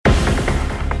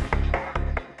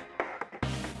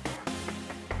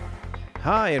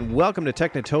Hi, and welcome to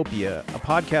Technotopia, a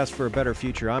podcast for a better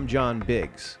future. I'm John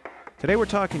Biggs. Today we're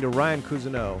talking to Ryan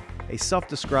Cousineau, a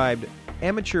self-described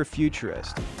amateur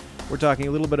futurist. We're talking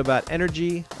a little bit about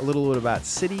energy, a little bit about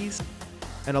cities,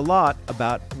 and a lot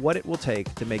about what it will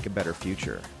take to make a better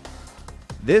future.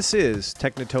 This is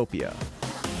Technotopia.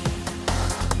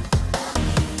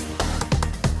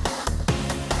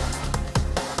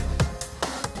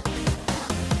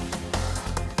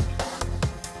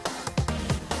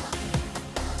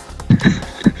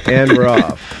 And we're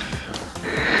off.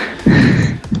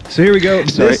 So here we go.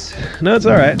 No, it's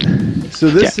all right. So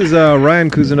this is Ryan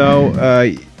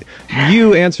Cousineau.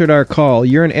 You answered our call.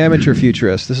 You're an amateur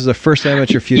futurist. This is the first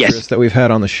amateur futurist that we've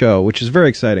had on the show, which is very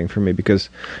exciting for me because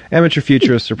amateur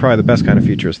futurists are probably the best kind of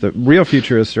futurists. The real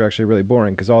futurists are actually really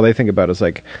boring because all they think about is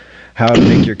like how to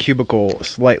make your cubicle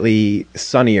slightly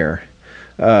sunnier.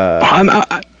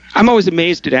 I'm always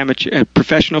amazed at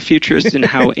professional futurists and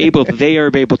how able they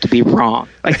are able to be wrong.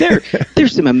 Like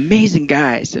there's some amazing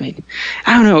guys. I mean,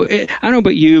 I don't know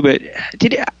about you, but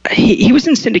he was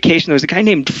in syndication. There was a guy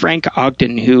named Frank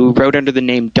Ogden who wrote under the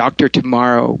name Dr.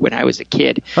 Tomorrow when I was a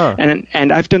kid. Huh.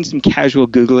 And I've done some casual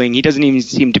Googling. He doesn't even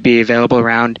seem to be available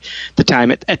around the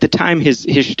time. At the time, his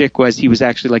shtick was he was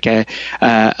actually like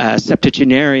a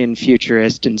septuagenarian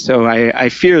futurist. And so I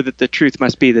fear that the truth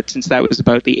must be that since that was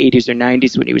about the 80s or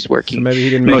 90s when he was working, so maybe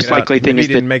he didn't make most it likely out. thing Maybe is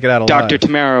he didn't make it out alive. Dr.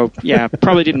 Tomorrow,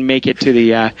 probably didn't make it to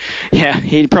the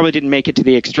he probably didn't make it to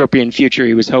the extropian future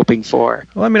he was hoping for.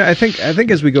 Well, I mean, I think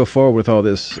as we go forward with all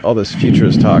this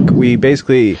futurist talk, we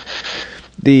basically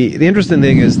the interesting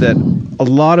thing is that a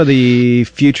lot of the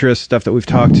futurist stuff that we've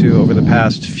talked to over the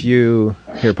past few.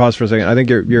 Here, pause for a second. I think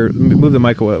you're move the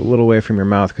mic a little away from your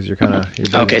mouth because you're kind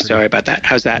of. Okay, sorry about that.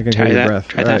 How's that? I can hear your breath.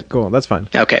 Try all that. Right, cool. That's fine.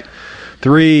 Okay.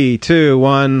 3, 2,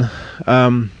 1.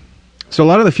 So a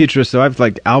lot of the futurists, though, I've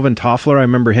like Alvin Toffler. I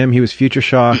remember him. He was Future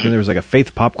Shock, and there was like a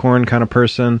Faith Popcorn kind of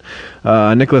person.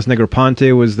 Nicholas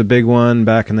Negroponte was the big one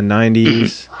back in the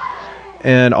 90s.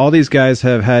 And all these guys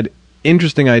have had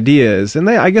interesting ideas, and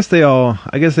but I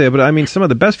mean, some of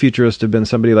the best futurists have been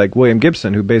somebody like William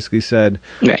Gibson, who basically said,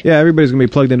 right. Yeah, everybody's going to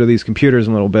be plugged into these computers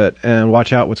in a little bit, and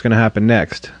watch out what's going to happen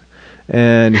next.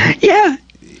 And yeah.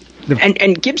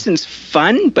 And Gibson's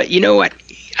fun, but you know what?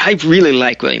 I really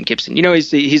like William Gibson. You know,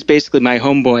 he's basically my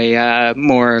homeboy,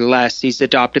 more or less. He's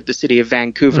adopted the city of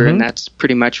Vancouver, and that's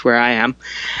pretty much where I am.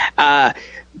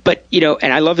 But, you know,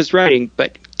 and I love his writing,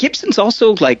 but Gibson's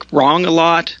also, like, wrong a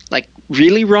lot, like,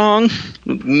 really wrong.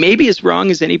 Maybe as wrong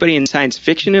as anybody in science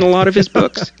fiction in a lot of his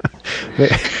books. I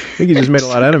think he just made a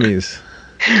lot of enemies.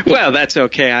 Well, that's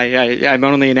okay. I'm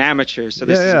only an amateur, so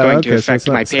this is going to affect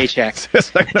my paycheck.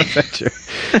 It's not going to affect you.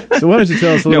 So why don't you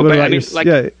tell us a little bit about your...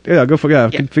 Go for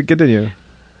it. Continue.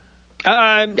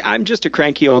 I'm just a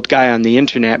cranky old guy on the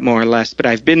internet, more or less, but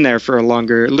I've been there for a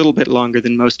little bit longer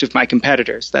than most of my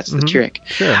competitors. That's the trick.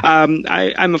 Sure. I'm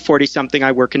a 40-something.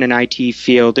 I work in an IT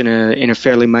field in a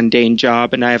fairly mundane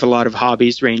job, and I have a lot of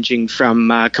hobbies ranging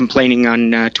from complaining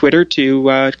on Twitter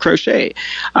to crochet.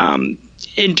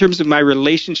 In terms of my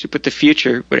relationship with the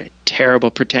future, what a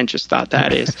terrible, pretentious thought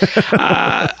that is.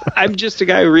 I'm just a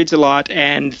guy who reads a lot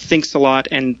and thinks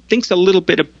a little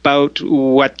bit about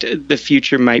what the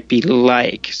future might be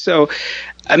like. So,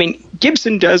 I mean,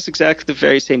 Gibson does exactly the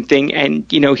very same thing,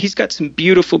 and, you know, he's got some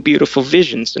beautiful, beautiful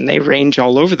visions, and they range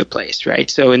all over the place, right?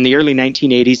 So in the early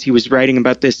 1980s, he was writing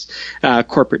about this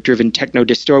corporate-driven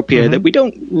techno-dystopia that we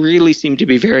don't really seem to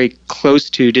be very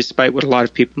close to, despite what a lot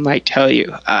of people might tell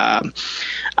you.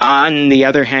 On the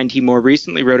other hand, he more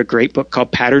recently wrote a great book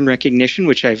called Pattern Recognition,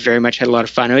 which I very much had a lot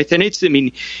of fun with, and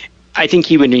I think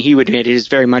he would admit it is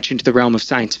very much into the realm of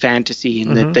science fantasy,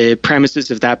 and that the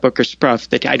premises of that book are stuff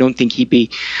that I don't think he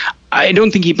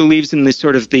believes in the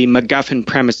sort of the MacGuffin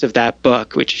premise of that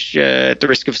book, which, at the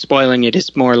risk of spoiling it,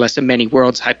 is more or less a many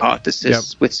worlds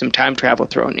hypothesis with some time travel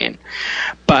thrown in.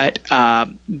 But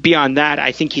beyond that,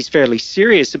 I think he's fairly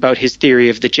serious about his theory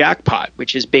of the jackpot,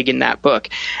 which is big in that book.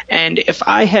 And if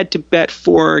I had to bet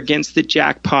for or against the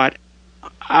jackpot,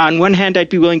 on one hand, I'd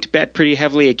be willing to bet pretty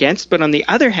heavily against, but on the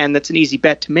other hand, that's an easy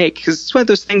bet to make, because it's one of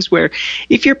those things where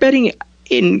if you're betting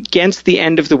against the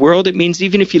end of the world, it means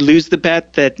even if you lose the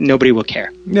bet, that nobody will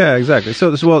care. Yeah, exactly. So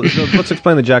let's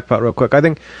explain the jackpot real quick. I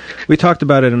think we talked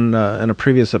about it in a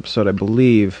previous episode, I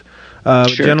believe. Sure.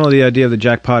 Generally, the idea of the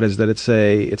jackpot is that it's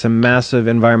a massive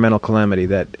environmental calamity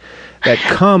that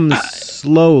comes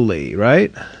slowly,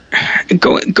 right?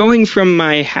 Going from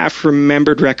my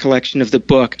half-remembered recollection of the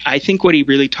book, I think what he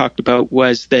really talked about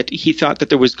was that he thought that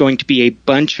there was going to be a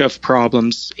bunch of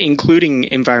problems, including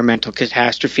environmental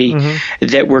catastrophe,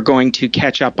 that were going to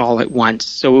catch up all at once.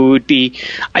 So it would be,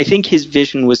 I think his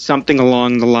vision was something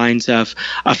along the lines of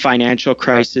a financial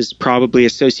crisis, probably a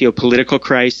socio-political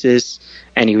crisis,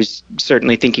 and he was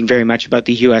certainly thinking very much about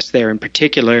the U.S. there in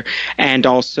particular, and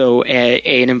also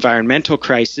an environmental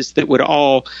crisis that would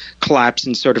all collapse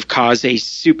and sort of cause a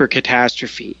super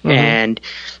catastrophe. And,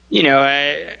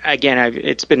 again,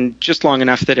 it's been just long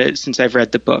enough that since I've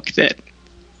read the book that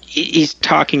he's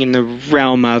talking in the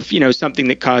realm of, something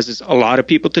that causes a lot of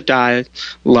people to die, a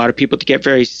lot of people to get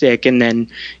very sick, and then,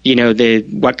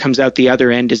 what comes out the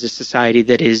other end is a society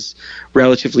that is,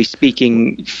 relatively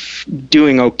speaking,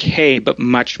 doing okay, but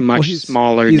much smaller he's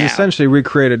now. He's essentially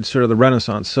recreated sort of the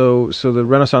Renaissance. So the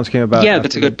Renaissance came about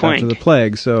that's a good point. After the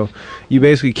plague. So you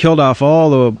basically killed off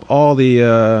all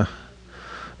the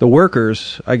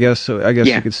workers, I guess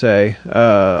you could say,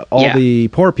 the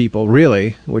poor people,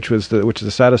 really, which is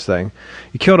the saddest thing.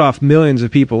 You killed off millions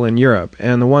of people in Europe,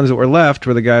 and the ones that were left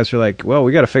were the guys who are like, well,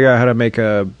 we got to figure out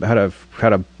how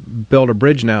to build a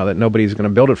bridge now that nobody's going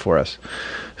to build it for us.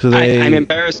 So I'm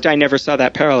embarrassed I never saw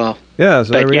that parallel. Yeah,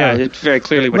 so it's very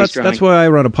clearly what he's drawing. That's why I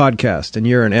run a podcast, and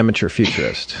you're an amateur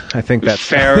futurist. I think that's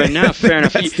fair enough. Fair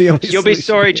enough. You'll be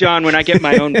sorry, John, when I get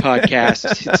my own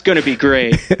podcast. It's going to be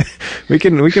great. We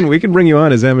can bring you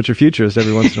on as amateur futurist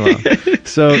every once in a while.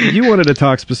 So you wanted to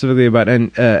talk specifically about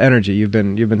energy. You've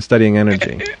been studying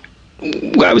energy.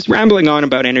 Well, I was rambling on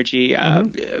about energy.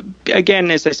 Again,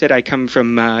 as I said, I come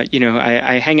from,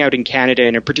 I hang out in Canada,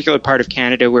 in a particular part of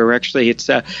Canada where actually it's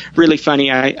really funny.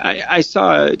 I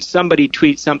saw somebody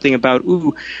tweet something about,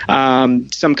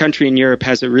 some country in Europe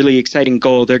has a really exciting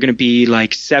goal. They're going to be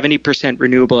like 70%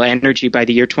 renewable energy by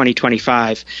the year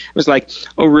 2025. I was like,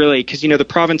 oh, really? Because, the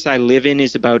province I live in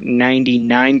is about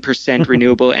 99%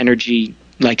 renewable energy,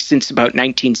 like since about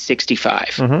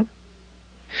 1965.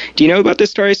 Do you know about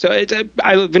this story? So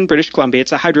I live in British Columbia.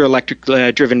 It's a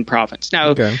hydroelectric-driven province.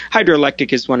 Now,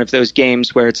 hydroelectric is one of those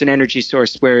games where it's an energy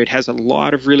source where it has a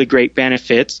lot of really great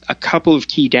benefits, a couple of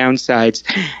key downsides,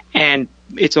 and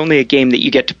it's only a game that you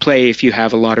get to play if you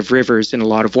have a lot of rivers and a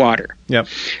lot of water. Yep.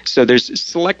 So there's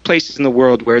select places in the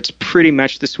world where it's pretty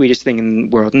much the sweetest thing in the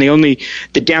world. And the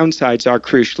downsides are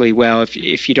crucially, well,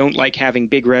 if you don't like having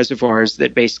big reservoirs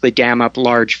that basically dam up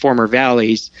large former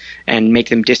valleys and make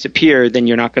them disappear, then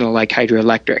you're not going to like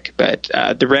hydroelectric. But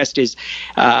the rest is,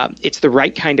 it's the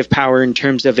right kind of power in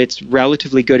terms of it's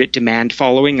relatively good at demand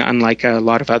following, unlike a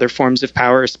lot of other forms of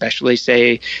power, especially,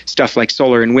 say, stuff like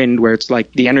solar and wind, where it's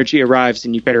like the energy arrives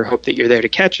and you better hope that you're there to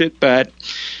catch it, but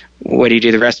what do you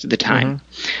do the rest of the time?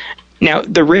 Now,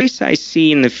 the race I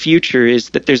see in the future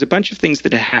is that there's a bunch of things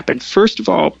that have happened. First of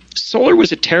all, solar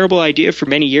was a terrible idea for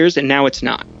many years, and now it's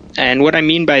not. And what I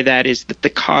mean by that is that the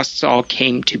costs all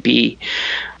came to be.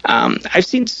 I've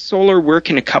seen solar work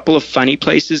in a couple of funny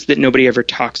places that nobody ever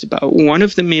talks about. One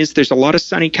of them is there's a lot of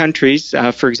sunny countries.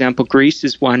 For example, Greece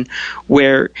is one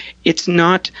where it's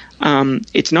not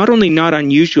only not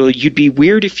unusual, you'd be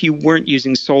weird if you weren't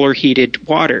using solar heated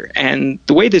water. And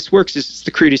the way this works is it's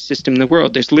the crudest system in the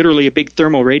world. There's literally a big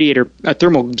thermal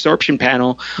absorption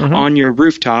panel on your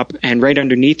rooftop, and right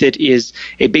underneath it is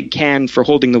a big can for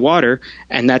holding the water,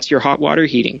 and that's your hot water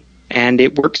heating. And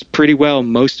it works pretty well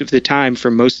most of the time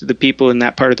for most of the people in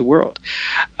that part of the world.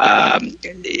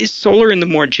 Solar, in the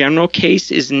more general case,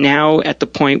 is now at the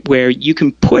point where you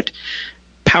can put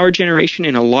power generation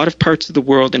in a lot of parts of the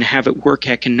world and have it work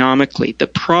economically. The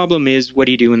problem is, what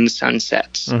do you do when the sun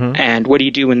sets? And what do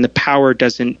you do when the power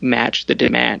doesn't match the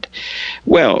demand?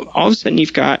 Well, all of a sudden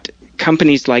you've got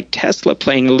companies like Tesla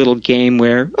playing a little game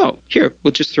where,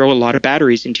 we'll just throw a lot of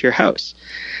batteries into your house.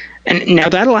 And now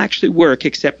that'll actually work,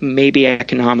 except maybe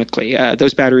economically.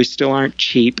 Those batteries still aren't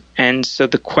cheap. And so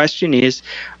the question is,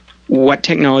 what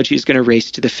technology is going to race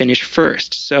to the finish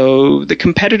first? So the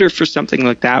competitor for something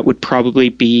like that would probably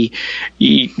be,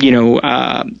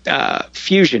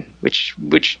 fusion, which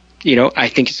I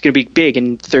think is going to be big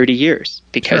in 30 years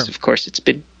because, of course, it's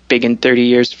been big in 30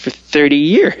 years for 30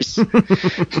 years.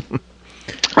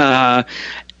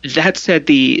 That said,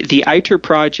 the ITER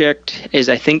project is,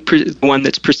 I think, the one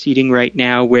that's proceeding right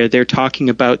now, where they're talking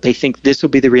about they think this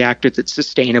will be the reactor that's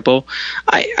sustainable.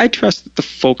 I trust that the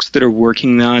folks that are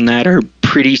working on that are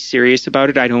pretty serious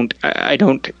about it. I don't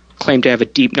claim to have a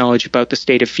deep knowledge about the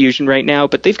state of fusion right now,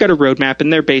 but they've got a roadmap,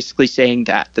 and they're basically saying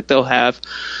that they'll have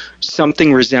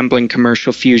something resembling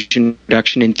commercial fusion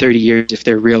production in 30 years if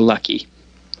they're real lucky.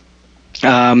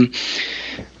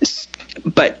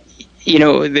 But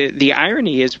the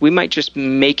irony is we might just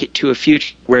make it to a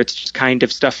future where it's just kind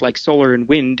of stuff like solar and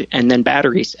wind and then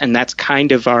batteries, and that's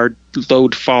kind of our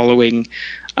load following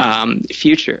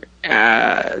future.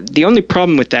 The only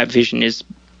problem with that vision is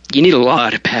you need a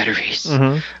lot of batteries,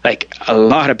 like a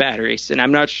lot of batteries, and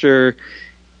I'm not sure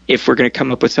if we're going to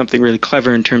come up with something really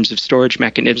clever in terms of storage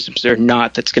mechanisms or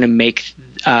not that's going to make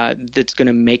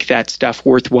that stuff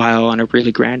worthwhile on a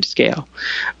really grand scale.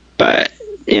 But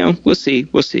we'll see.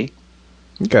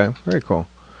 Okay, very cool.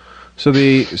 So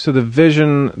the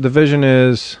vision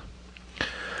is,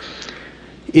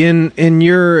 in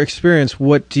your experience,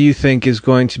 what do you think is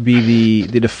going to be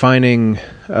the defining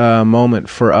moment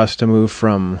for us to move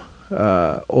from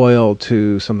oil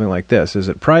to something like this? Is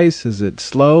it price? Is it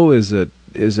slow? Is it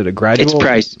a gradual? It's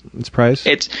price. It's price.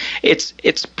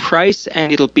 It's price,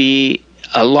 and it'll be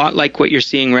a lot like what you're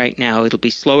seeing right now. It'll be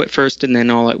slow at first and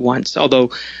then all at once. Although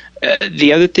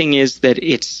the other thing is that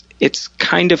it's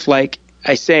kind of like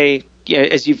I say,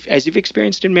 as you've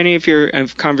experienced in many of your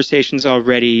conversations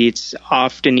already, it's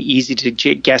often easy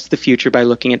to guess the future by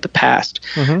looking at the past.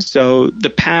 So the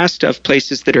past of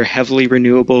places that are heavily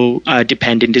renewable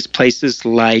dependent is places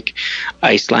like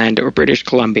Iceland or British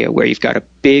Columbia, where you've got a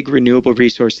big renewable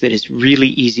resource that is really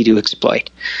easy to exploit.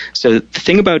 So the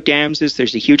thing about dams is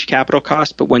there's a huge capital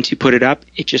cost, but once you put it up,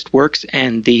 it just works,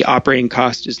 and the operating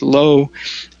cost is low,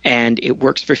 and it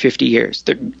works for 50 years.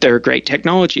 They're a great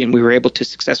technology, and we were able to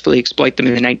successfully exploit them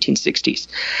in the 1960s.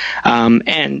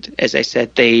 And as I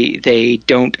said, they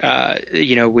don't,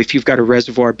 if you've got a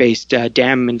reservoir-based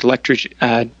dam and electric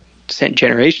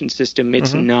generation system,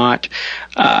 it's not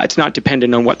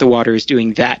dependent on what the water is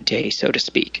doing that day, so to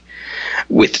speak.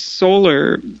 With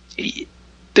solar,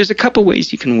 there's a couple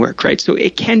ways you can work, right? So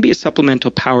it can be a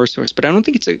supplemental power source, but I don't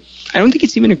think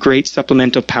it's even a great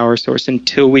supplemental power source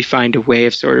until we find a way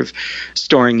of sort of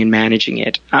storing and managing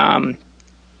it. And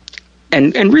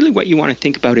really what you want to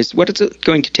think about is what is it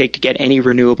going to take to get any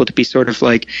renewable to be sort of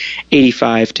like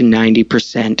 85 to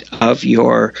 90% of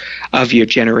your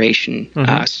generation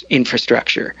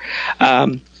infrastructure.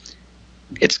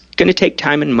 It's going to take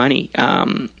time and money.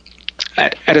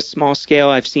 At a small scale,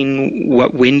 I've seen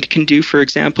what wind can do, for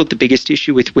example. The biggest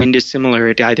issue with wind is similar.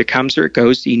 It either comes or it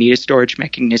goes. So you need a storage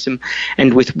mechanism.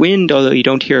 And with wind, although you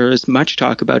don't hear as much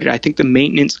talk about it, I think the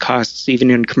maintenance costs, even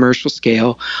in commercial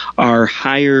scale, are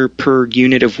higher per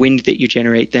unit of wind that you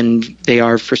generate than they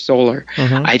are for solar.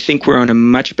 I think we're on a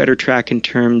much better track in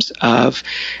terms of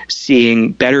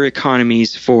seeing better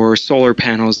economies for solar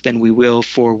panels than we will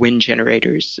for wind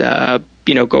generators,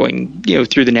 going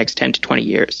through the next 10 to 20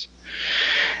 years.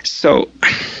 So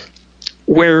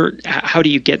how do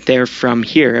you get there from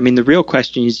here? I mean, the real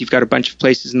question is you've got a bunch of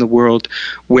places in the world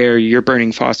where you're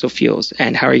burning fossil fuels,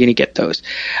 and how are you going to get those?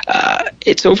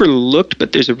 It's overlooked,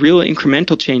 but there's a real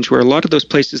incremental change where a lot of those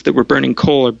places that were burning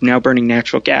coal are now burning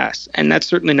natural gas. And that's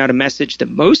certainly not a message that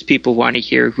most people want to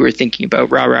hear who are thinking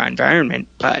about rah-rah environment,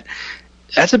 but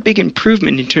that's a big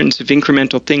improvement in terms of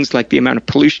incremental things like the amount of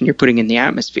pollution you're putting in the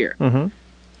atmosphere.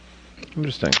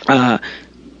 Interesting.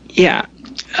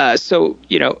 So,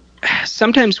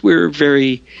 sometimes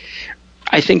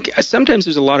sometimes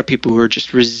there's a lot of people who are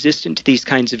just resistant to these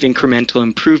kinds of incremental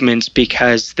improvements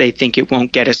because they think it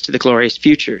won't get us to the glorious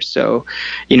future. So,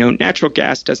 natural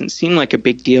gas doesn't seem like a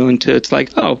big deal until it's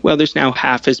like, oh, well, there's now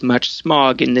half as much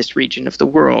smog in this region of the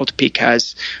world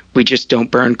because we just don't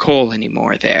burn coal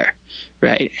anymore there.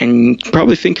 Right. And you can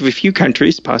probably think of a few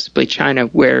countries, possibly China,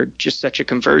 where just such a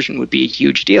conversion would be a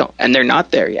huge deal. And they're not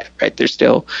there yet. Right. They're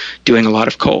still doing a lot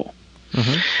of coal.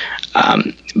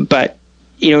 But,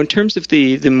 in terms of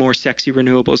the more sexy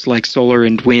renewables like solar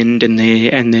and wind and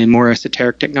the more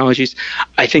esoteric technologies,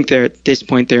 I think at this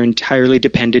point they're entirely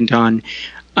dependent on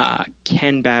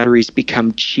can batteries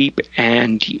become cheap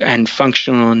and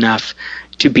functional enough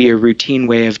to be a routine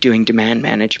way of doing demand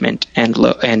management and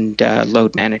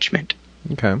load management.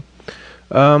 Okay.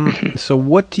 So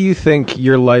what do you think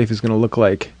your life is going to look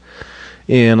like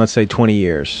in, let's say, 20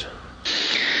 years?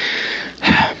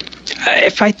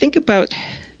 If I think about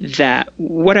that,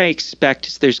 what I expect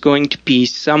is there's going to be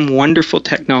some wonderful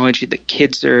technology that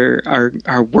kids are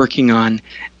working on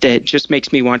that just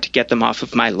makes me want to get them off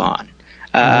of my lawn.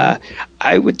 I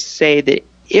would say that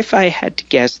if I had to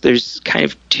guess, there's kind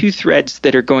of two threads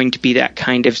that are going to be that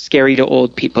kind of scary to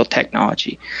old people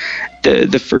technology.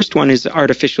 The first one is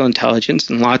artificial intelligence,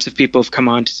 and lots of people have come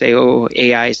on to say, oh,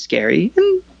 AI is scary.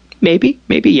 And maybe,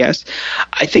 yes.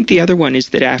 I think the other one is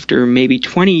that after maybe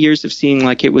 20 years of seeing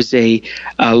like it was a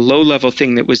low-level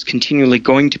thing that was continually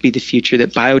going to be the future,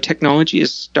 that biotechnology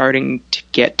is starting to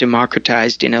get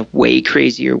democratized in a way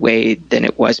crazier way than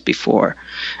it was before.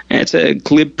 And it's a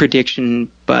glib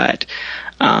prediction, but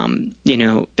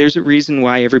there's a reason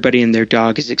why everybody and their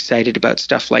dog is excited about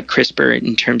stuff like CRISPR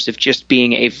in terms of just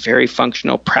being a very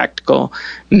functional, practical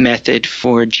method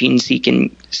for gene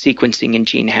sequencing and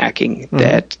gene hacking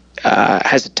that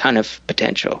has a ton of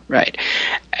potential, right?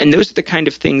 And those are the kind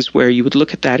of things where you would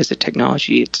look at that as a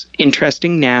technology. It's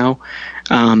interesting now.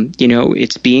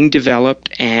 It's being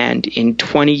developed, and in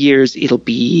 20 years, it'll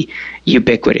be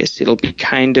ubiquitous. It'll be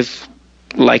kind of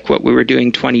like what we were doing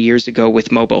 20 years ago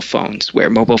with mobile phones, where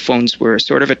mobile phones were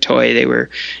sort of a toy. They were,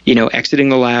 exiting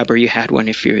the lab, or you had one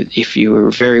if you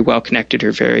were very well connected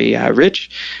or very rich.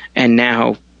 And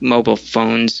now mobile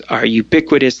phones are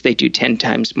ubiquitous. They do 10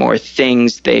 times more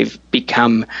things. They've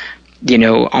become,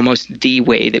 almost the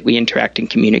way that we interact and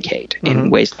communicate in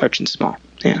ways large and small.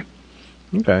 Yeah.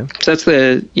 Okay. So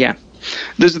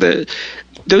that's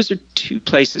those are two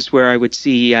places where I would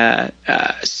see a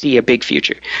big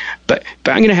future. But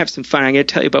I'm going to have some fun. I'm going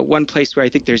to tell you about one place where I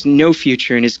think there's no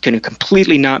future and is going to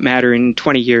completely not matter in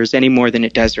 20 years any more than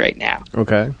it does right now.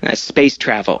 Okay. That's space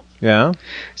travel. Yeah.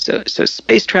 So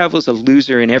space travel is a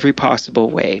loser in every possible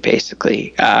way,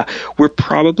 basically. We're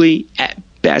probably at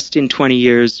best in 20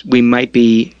 years, we might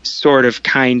be sort of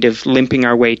kind of limping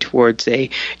our way towards a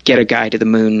get a guy to the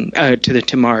moon,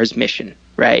 to Mars mission,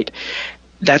 right?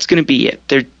 That's going to be it.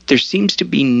 There seems to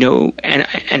be no,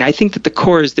 and I think that the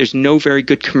core is there's no very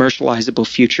good commercializable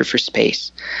future for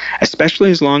space, especially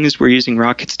as long as we're using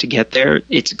rockets to get there.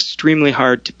 It's extremely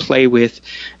hard to play with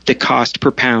the cost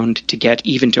per pound to get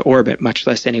even to orbit, much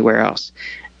less anywhere else.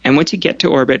 And once you get to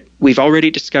orbit, we've already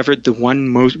discovered the one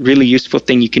most really useful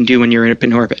thing you can do when you're up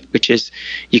in orbit, which is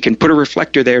you can put a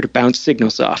reflector there to bounce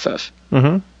signals off of.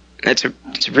 Mm-hmm. It's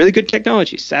a really good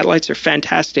technology. Satellites are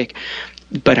fantastic.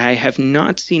 But I have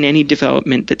not seen any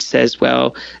development that says,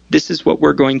 well, this is what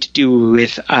we're going to do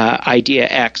with idea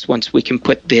X once we can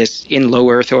put this in low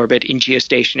Earth orbit, in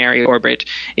geostationary orbit,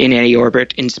 in any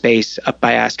orbit in space, up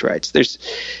by asteroids.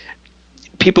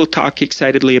 People talk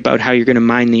excitedly about how you're going to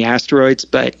mine the asteroids,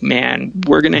 but man,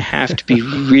 we're going to have to be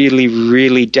really,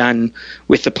 really done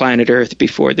with the planet Earth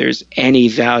before there's any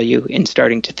value in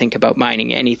starting to think about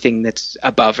mining anything that's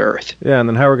above Earth. Yeah, and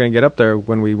then how are we going to get up there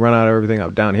when we run out of everything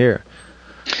up down here?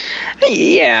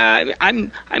 Yeah,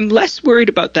 I'm less worried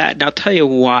about that, and I'll tell you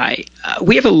why.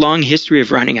 We have a long history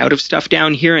of running out of stuff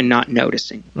down here and not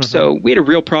noticing. Mm-hmm. So we had a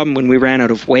real problem when we ran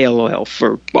out of whale oil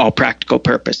for all practical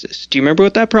purposes. Do you remember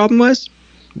what that problem was?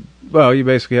 Well, you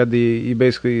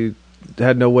basically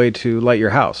had no way to light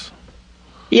your house.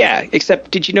 Yeah,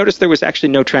 except did you notice there was actually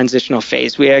no transitional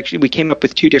phase? We came up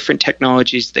with two different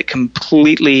technologies that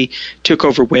completely took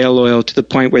over whale oil to the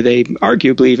point where they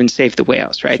arguably even saved the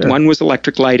whales, right? Sure. One was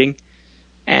electric lighting,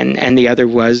 and the other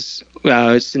was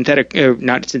not synthetic,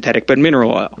 but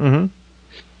mineral oil. Mm-hmm.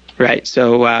 Right,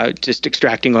 so just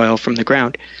extracting oil from the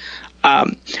ground.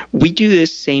 We do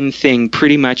this same thing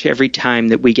pretty much every time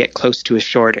that we get close to a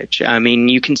shortage. I mean,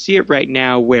 you can see it right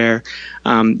now where,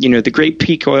 the great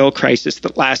peak oil crisis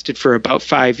that lasted for about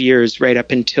 5 years right up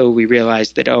until we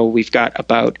realized that, we've got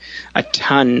about a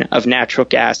ton of natural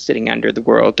gas sitting under the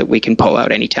world that we can pull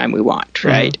out anytime we want,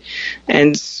 right? Mm-hmm.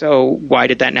 And so why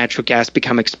did that natural gas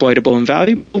become exploitable and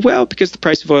valuable? Well, because the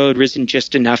price of oil had risen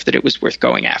just enough that it was worth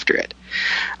going after it.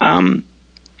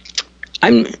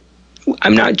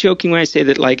 I'm not joking when I say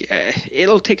that,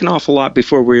 it'll take an awful lot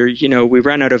before we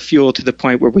run out of fuel to the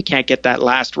point where we can't get that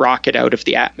last rocket out of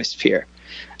the atmosphere.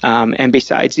 And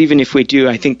besides, even if we do,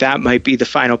 I think that might be the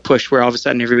final push where all of a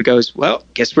sudden everybody goes, well,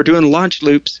 guess we're doing launch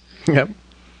loops. Yep.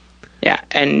 Yeah,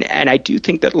 and I do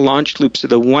think that launch loops are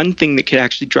the one thing that could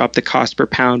actually drop the cost per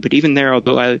pound. But even there,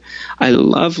 although I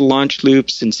love launch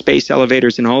loops and space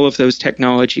elevators and all of those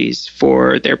technologies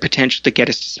for their potential to get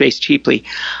us to space cheaply,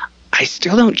 I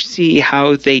still don't see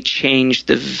how they change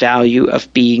the value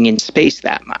of being in space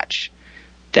that much.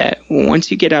 That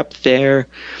once you get up there,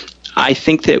 I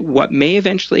think that what may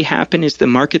eventually happen is the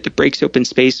market that breaks open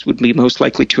space would be most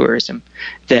likely tourism.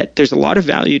 That there's a lot of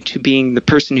value to being the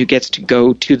person who gets to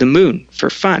go to the moon for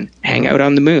fun, hang out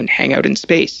on the moon, hang out in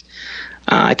space.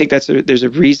 I think there's a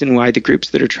reason why the groups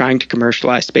that are trying to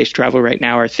commercialize space travel right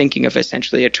now are thinking of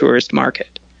essentially a tourist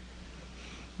market.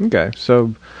 Okay,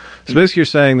 so basically you're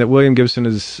saying that William Gibson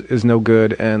is no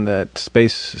good and that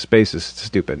space is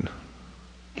stupid.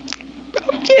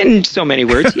 In so many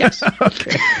words, yes.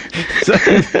 Okay.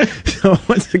 So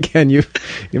once again, you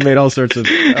made all sorts of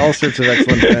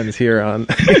excellent friends here on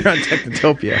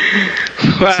Technotopia.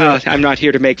 Well, so, I'm not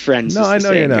here to make friends. No, I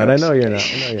know you're not. I know you're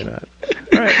not.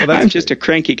 All right. Well, I'm just a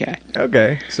cranky guy.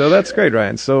 Okay, so that's great,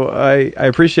 Ryan. So I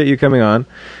appreciate you coming on.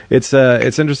 It's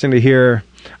interesting to hear.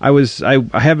 I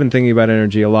have been thinking about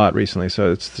energy a lot recently.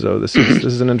 So this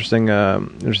is an interesting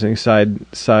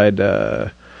side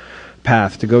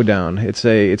path to go down. It's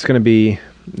going to be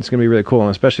really cool, and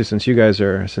especially since you guys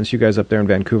up there in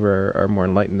Vancouver are more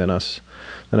enlightened than us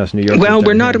New Yorkers. Well,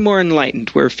 we're not more enlightened.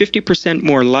 We're 50%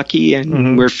 more lucky,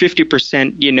 and we're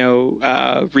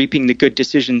 50%, reaping the good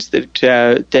decisions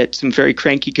that some very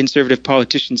cranky conservative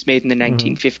politicians made in the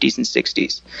 1950s and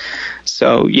 60s.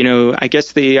 So, I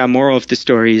guess the moral of the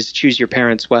story is choose your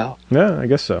parents well. Yeah, I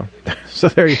guess so. So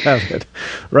there you have it.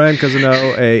 Ryan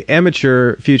Cousineau, a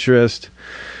amateur futurist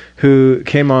who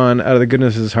came on out of the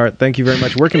goodness of his heart. Thank you very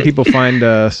much. Where can people find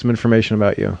some information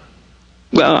about you?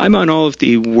 Well, I'm on all of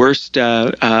the worst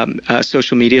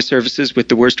social media services with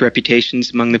the worst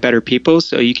reputations among the better people.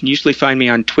 So you can usually find me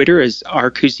on Twitter as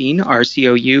rcousine,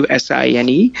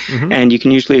 RCOUSINE, and you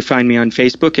can usually find me on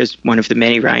Facebook as one of the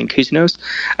many Ryan Cousineaus.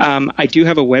 I do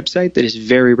have a website that is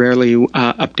very rarely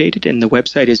updated, and the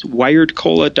website is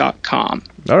wiredcola.com.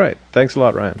 All right. Thanks a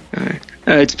lot, Ryan. All right.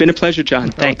 It's been a pleasure, John.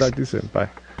 Thanks. I'll talk to you soon. Bye.